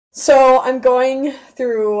So I'm going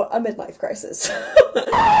through a midlife crisis.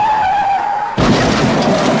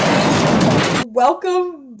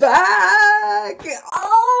 Welcome back!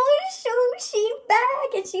 Oh, shoot, she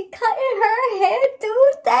back and she cutting her hair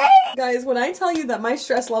today. Guys, when I tell you that my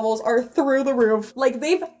stress levels are through the roof, like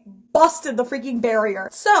they've busted the freaking barrier.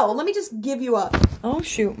 So let me just give you a... Oh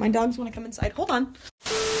shoot, my dogs want to come inside. Hold on.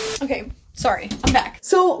 Okay, sorry, I'm back.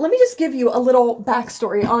 So let me just give you a little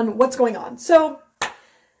backstory on what's going on. So...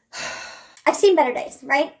 I've seen better days,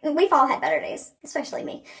 right? We've all had better days, especially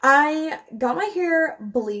me. I got my hair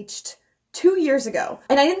bleached 2 years ago,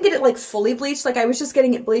 and I didn't get it like fully bleached. Like I was just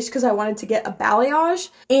getting it bleached because I wanted to get a balayage,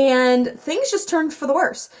 and things just turned for the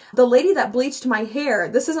worse. The lady that bleached my hair,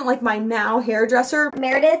 this isn't like my now hairdresser.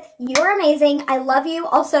 Meredith, you're amazing. I love you.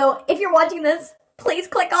 Also, if you're watching this, please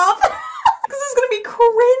click off. This is gonna be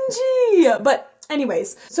cringy. But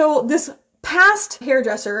anyways, so this past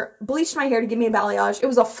hairdresser bleached my hair to give me a balayage. It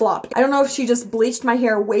was a flop. I don't know if she just bleached my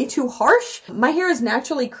hair way too harsh. My hair is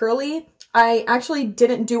naturally curly. I actually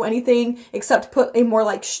didn't do anything except put a more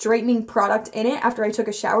like straightening product in it after I took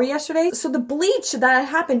a shower yesterday. So the bleach that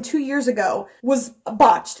happened 2 years ago was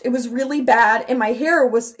botched. It was really bad, and my hair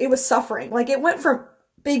was suffering. Like it went from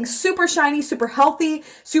being super shiny, super healthy,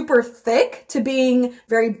 super thick to being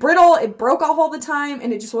very brittle. It broke off all the time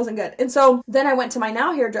and it just wasn't good. And so then I went to my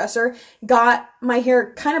now hairdresser, got my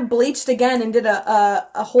hair kind of bleached again and did a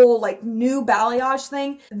whole like new balayage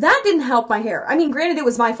thing. That didn't help my hair. I mean, granted, it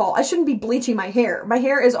was my fault. I shouldn't be bleaching my hair. My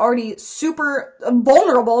hair is already super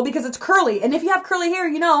vulnerable because it's curly. And if you have curly hair,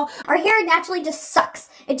 you know, our hair naturally just sucks.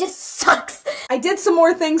 It just sucks. I did some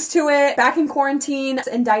more things to it back in quarantine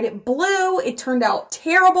and dyed it blue. It turned out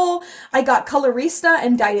terrible. I got Colorista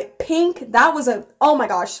and dyed it pink. That was oh my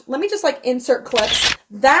gosh. Let me just like insert clips.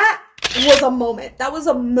 That was a moment. That was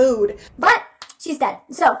a mood. But she's dead.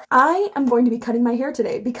 So I am going to be cutting my hair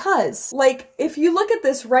today because, like, if you look at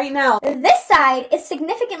this right now, this side is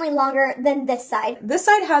significantly longer than this side. This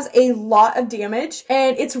side has a lot of damage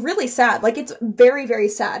and it's really sad. Like, it's very, very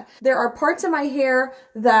sad. There are parts of my hair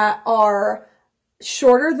that are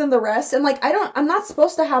shorter than the rest, and like I'm not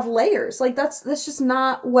supposed to have layers. Like that's just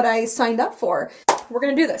not what I signed up for. We're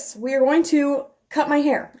gonna do this. We are going to cut my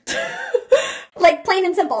hair. Like plain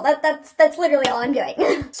and simple. That's literally all I'm doing.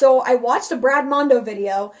 So I watched a Brad Mondo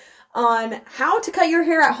video on how to cut your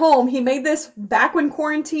hair at home. He made this back when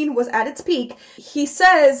quarantine was at its peak. He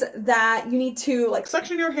says that you need to like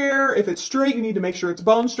section your hair. If it's straight, you need to make sure it's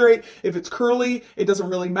bone straight. If it's curly, it doesn't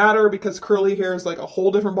really matter because curly hair is like a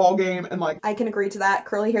whole different ball game. And like, I can agree to that.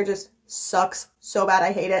 Curly hair just sucks so bad.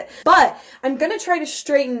 I hate it. But I'm gonna try to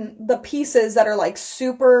straighten the pieces that are like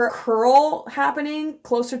super curl happening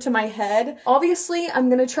closer to my head. Obviously, I'm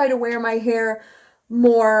gonna try to wear my hair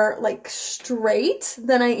more like straight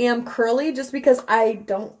than I am curly just because I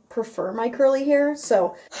don't prefer my curly hair.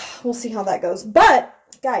 So we'll see how that goes. But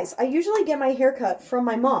guys, I usually get my hair cut from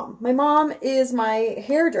my mom. My mom is my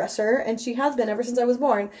hairdresser and she has been ever since I was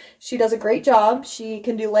born. She does a great job. She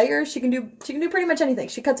can do layers. She can do pretty much anything.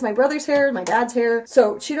 She cuts my brother's hair, my dad's hair.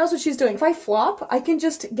 So she knows what she's doing. If I flop, I can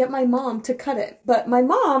just get my mom to cut it. But my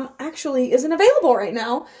mom actually isn't available right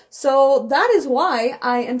now. So that is why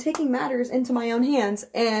I am taking matters into my own hands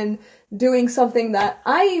and doing something that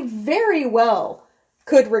I very well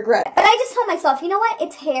could regret. But I just told myself, you know what?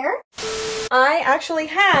 It's hair. I actually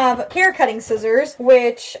have hair cutting scissors,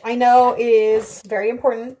 which I know is very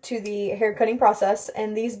important to the hair cutting process,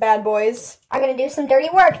 and these bad boys are gonna do some dirty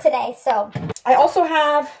work today. So I also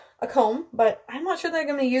have a comb, but I'm not sure that I'm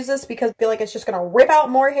going to use this because I feel like it's just going to rip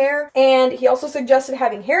out more hair. And he also suggested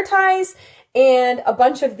having hair ties and a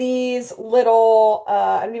bunch of these little,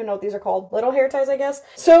 I don't even know what these are called, little hair ties, I guess.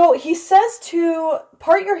 So he says to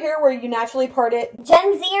part your hair where you naturally part it.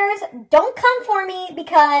 Gen Zers, don't come for me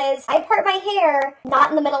because I part my hair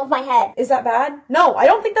not in the middle of my head. Is that bad? No, I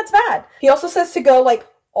don't think that's bad. He also says to go like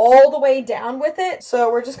all the way down with it. So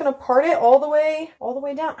we're just gonna part it all the way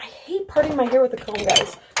down. I hate parting my hair with a comb,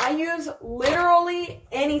 guys. I use literally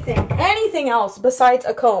anything else besides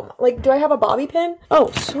a comb. Like, do I have a bobby pin?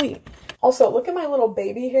 Oh, sweet. Also, look at my little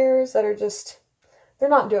baby hairs that are just, they're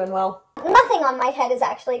not doing well. Nothing on my head is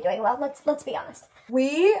actually doing well. Let's be honest.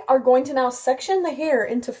 We are going to now section the hair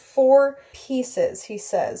into 4 pieces, he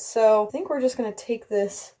says. So I think we're just gonna take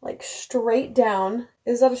this like straight down.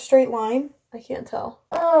 Is that a straight line? I can't tell.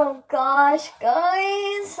 Oh gosh,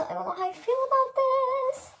 guys. I don't know how I feel about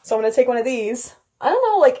this. So I'm gonna take one of these. I don't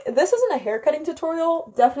know, like, this isn't a haircutting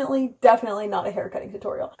tutorial. Definitely not a haircutting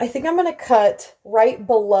tutorial. I think I'm gonna cut right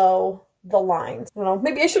below the lines. I don't know,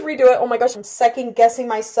 maybe I should redo it. Oh my gosh, I'm second guessing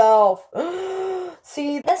myself.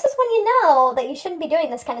 See, this is when you know that you shouldn't be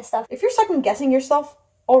doing this kind of stuff. If you're second guessing yourself,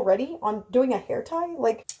 already on doing a hair tie?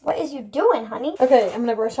 Like, what is you doing, honey? okay, I'm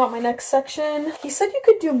gonna brush out my next section. He said you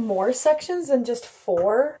could do more sections than just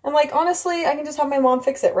 4. And like, honestly, I can just have my mom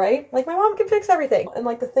fix it, right? Like, my mom can fix everything. And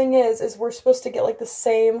like, the thing is we're supposed to get like the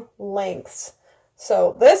same lengths.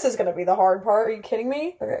 So this is gonna be the hard part. Are you kidding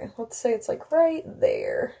me? Okay, let's say it's like right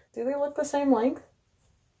there. Do they look the same length?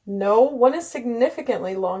 No, one is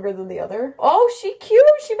significantly longer than the other. Oh, she cute.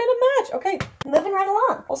 She made a match. Okay. Moving right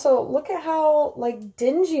along. Also, look at how, like,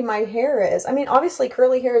 dingy my hair is. I mean, obviously,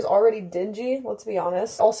 curly hair is already dingy. Let's be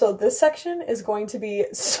honest. Also, this section is going to be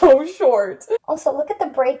so short. Also, look at the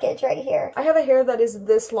breakage right here. I have a hair that is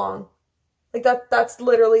this long. Like, that's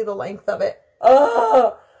literally the length of it.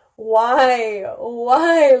 Ugh! Why?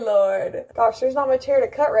 Why, Lord? Gosh, there's not much hair to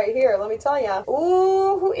cut right here, let me tell ya.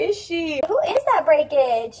 Ooh, who is she? Who is that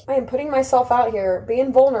breakage? I am putting myself out here,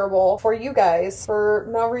 being vulnerable for you guys for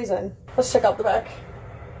no reason. Let's check out the back.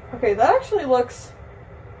 Okay, that actually looks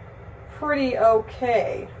pretty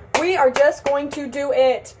okay. We are just going to do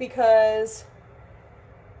it because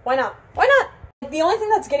why not? Why not? The only thing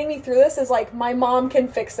that's getting me through this is like my mom can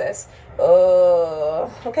fix this.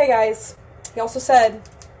 Okay, guys. He also said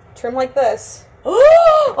trim like this.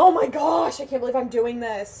 Oh my gosh, I can't believe I'm doing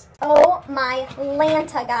this. Oh my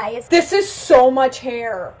Lanta, guys. This is so much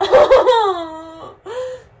hair. Oh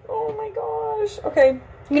my gosh. Okay,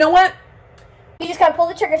 you know what? You just gotta pull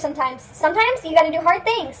the trigger sometimes. Sometimes you gotta do hard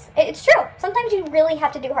things. It's true. Sometimes you really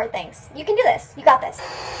have to do hard things. You can do this. You got this.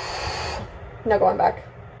 No going back.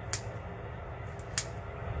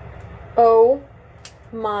 Oh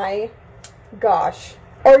my gosh.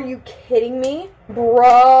 Are you kidding me?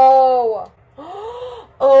 Bro.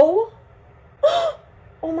 Oh.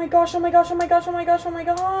 Oh my gosh, oh my gosh, oh my gosh, oh my gosh, oh my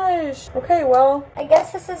gosh. Okay, well. I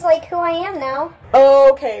guess this is like who I am now.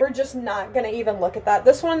 Okay, we're just not gonna even look at that.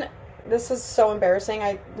 This is so embarrassing.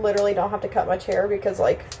 I literally don't have to cut much hair because,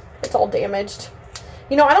 like, it's all damaged.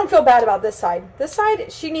 You know, I don't feel bad about this side. This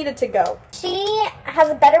side, she needed to go. She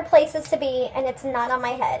has better places to be, and it's not on my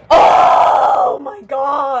head. Oh my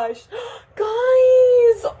gosh.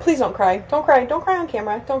 Guys. Please don't cry. Don't cry. Don't cry on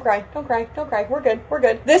camera. Don't cry. Don't cry. Don't cry. We're good. We're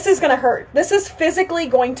good. This is gonna hurt. This is physically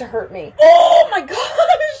going to hurt me. Oh my gosh.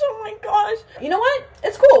 Oh my gosh. You know what?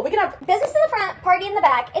 It's cool. We can have business in the front, party in the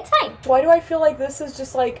back. It's fine. Why do I feel like this is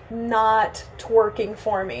just like not twerking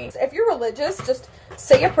for me? If you're religious, just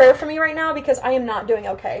say a prayer for me right now because I am not doing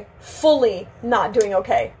okay. Fully not doing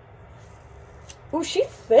okay. Ooh, she's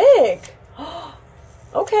thick.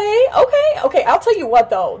 Okay, I'll tell you what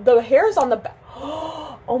though. The hair's on the back.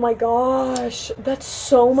 Oh my gosh. That's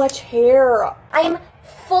so much hair. I'm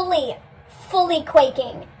fully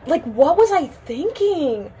quaking. Like, what was I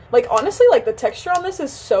thinking? Like, honestly, like, the texture on this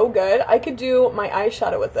is so good. I could do my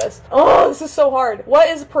eyeshadow with this. Oh, this is so hard. What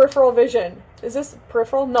is peripheral vision? Is this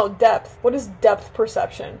peripheral? No, depth. What is depth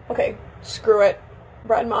perception? Okay, screw it.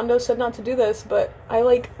 Brad Mondo said not to do this, but I,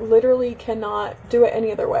 like, literally cannot do it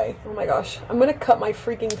any other way. Oh my gosh. I'm gonna cut my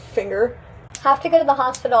freaking finger. Have to go to the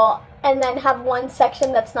hospital and then have one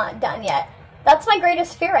section that's not done yet. That's my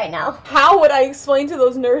greatest fear right now. How would I explain to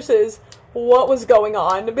those nurses what was going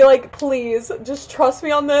on? To be like, please, just trust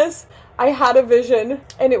me on this. I had a vision,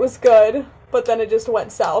 and it was good, but then it just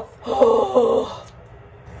went south.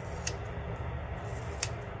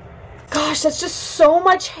 Gosh, that's just so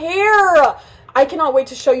much hair! I cannot wait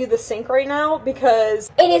to show you the sink right now because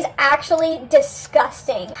it is actually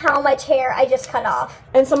disgusting how much hair I just cut off.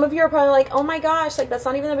 And some of you are probably like, oh my gosh, like that's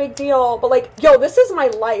not even a big deal. But like, yo, this is my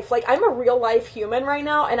life. Like, I'm a real life human right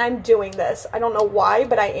now and I'm doing this. I don't know why,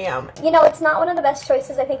 but I am. You know, it's not one of the best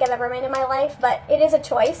choices I think I've ever made in my life, but it is a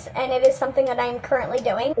choice and it is something that I'm currently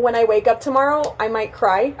doing. When I wake up tomorrow, I might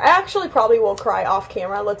cry. I actually probably will cry off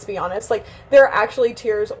camera, let's be honest. Like, there are actually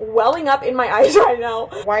tears welling up in my eyes right now.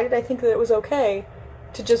 Why did I think that it was okay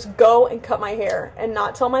to just go and cut my hair and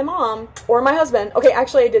not tell my mom or my husband? Okay,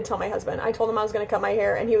 actually I did tell my husband. I told him I was gonna cut my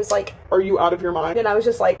hair and he was like, are you out of your mind? And I was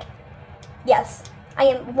just like, yes, I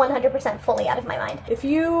am 100% fully out of my mind. If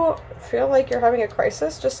you feel like you're having a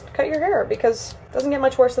crisis, just cut your hair because it doesn't get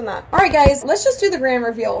much worse than that. All right guys, let's just do the grand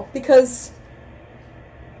reveal because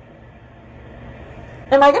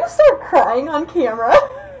am I gonna start crying on camera?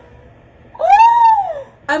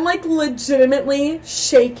 I'm like legitimately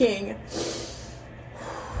shaking.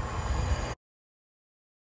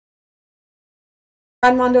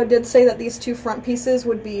 Mondo did say that these two front pieces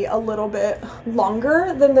would be a little bit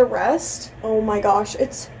longer than the rest. Oh my gosh,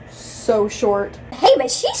 it's so short. Hey, but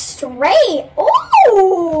she's straight.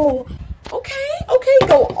 Ooh. Okay,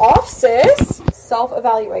 go off, sis.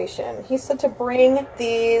 Self-evaluation. He said to bring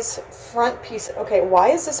these front pieces. Okay, why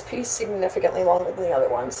is this piece significantly longer than the other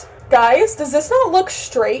ones? Guys, does this not look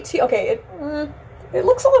straight to you? Okay, It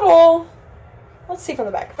looks a little, let's see from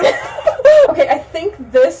the back. Okay, I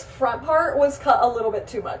think this front part was cut a little bit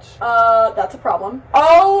too much. That's a problem.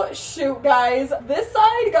 Oh, shoot, guys. This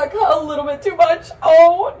side got cut a little bit too much.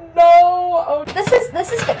 Oh, no. Oh. This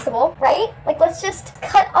is fixable, right? Like, let's just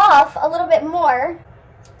cut off a little bit more.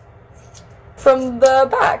 From the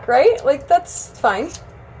back, right? Like, that's fine.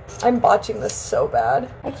 I'm botching this so bad.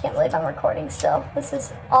 I can't believe I'm recording still. This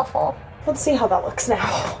is awful. Let's see how that looks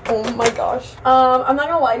now. Oh my gosh. I'm not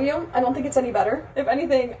gonna lie to you. I don't think it's any better. If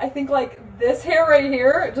anything, I think like this hair right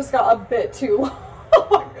here just got a bit too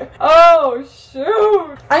long. Oh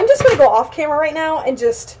shoot. I'm just gonna go off camera right now and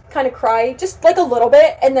just kind of cry, just like a little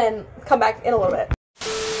bit, and then come back in a little bit.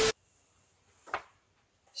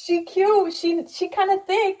 She cute. She kind of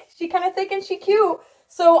thick. She kind of thick and she cute.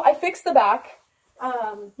 So I fixed the back. I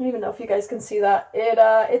don't even know if you guys can see that.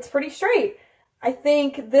 It's pretty straight. I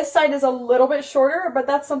think this side is a little bit shorter, but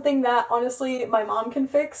that's something that honestly my mom can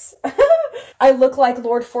fix. I look like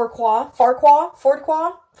Lord Farquaad,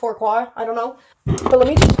 I don't know. But let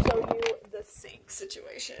me just show you the sink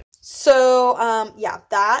situation. So, yeah,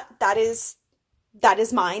 that is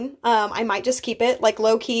mine. I might just keep it, like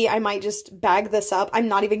low key, I might just bag this up. I'm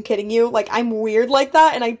not even kidding you. Like, I'm weird like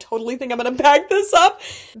that, and I totally think I'm gonna bag this up.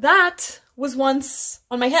 That was once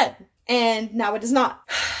on my head, and now it is not.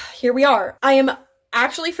 Here we are. I am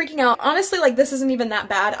actually freaking out. Honestly, like, this isn't even that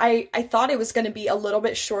bad. I thought it was gonna be a little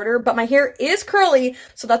bit shorter, but my hair is curly,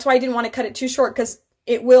 so that's why I didn't want to cut it too short, because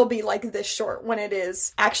it will be like this short when it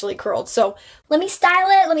is actually curled. So let me style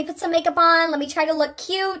it. Let me put some makeup on. Let me try to look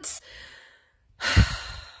cute.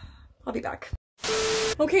 I'll be back.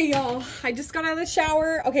 Okay, y'all, I just got out of the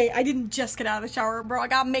shower. Okay, I didn't just get out of the shower, bro. I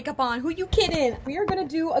got makeup on. Who you kidding? We are gonna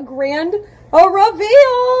do a grand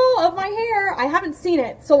reveal of my hair. I haven't seen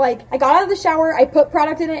it. So, like, I got out of the shower, I put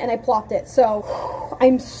product in it, and I plopped it. So,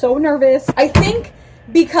 I'm so nervous. I think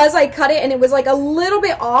because I cut it and it was like a little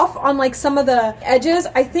bit off on like some of the edges,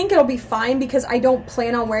 I think it'll be fine because I don't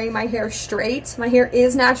plan on wearing my hair straight. My hair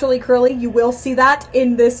is naturally curly. You will see that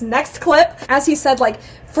in this next clip. As he said, like,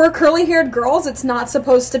 for curly haired girls, it's not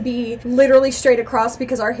supposed to be literally straight across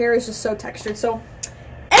because our hair is just so textured. So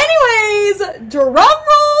anyways, drum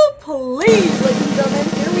roll please, ladies and gentlemen,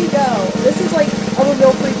 here we go. This is like a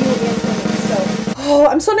reveal for you and for me. So, oh,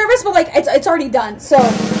 I'm so nervous, but like it's already done. So you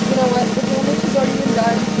know what, the damage has already been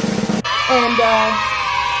done. And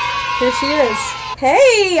here she is.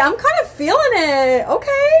 Hey, I'm kind of feeling it.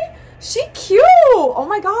 Okay. She cute. Oh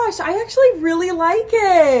my gosh, I actually really like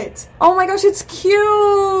it. Oh my gosh, it's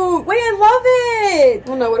cute. Wait, I love it.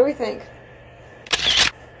 Oh no, what do we think?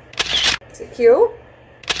 Is it cute?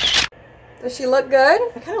 Does she look good?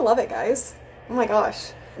 I kind of love it, guys. Oh my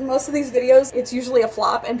gosh. In most of these videos, it's usually a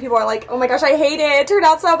flop and people are like, oh my gosh, I hate it. It turned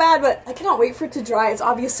out so bad, but I cannot wait for it to dry. It's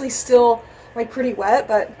obviously still like pretty wet,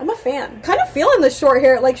 but I'm a fan. Kind of feeling the short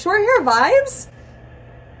hair, like short hair vibes.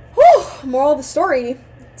 Whew, moral of the story.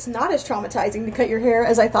 It's not as traumatizing to cut your hair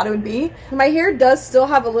as I thought it would be. My hair does still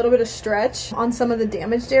have a little bit of stretch on some of the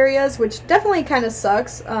damaged areas, which definitely kind of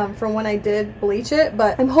sucks from when I did bleach it,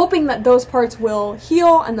 but I'm hoping that those parts will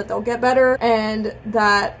heal and that they'll get better and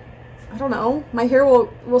that, I don't know, my hair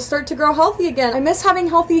will start to grow healthy again. I miss having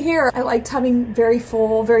healthy hair. I liked having very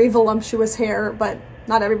full, very voluptuous hair, but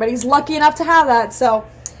not everybody's lucky enough to have that, so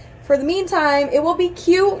for the meantime, it will be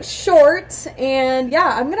cute, short, and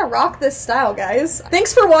yeah, I'm gonna rock this style, guys.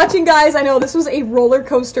 Thanks for watching, guys. I know this was a roller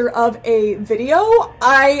coaster of a video.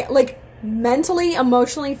 I, like, mentally,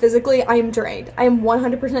 emotionally, physically, I am drained. I am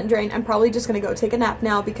 100% drained. I'm probably just gonna go take a nap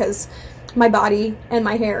now because my body and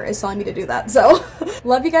my hair is telling me to do that. So,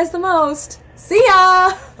 love you guys the most. See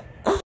ya!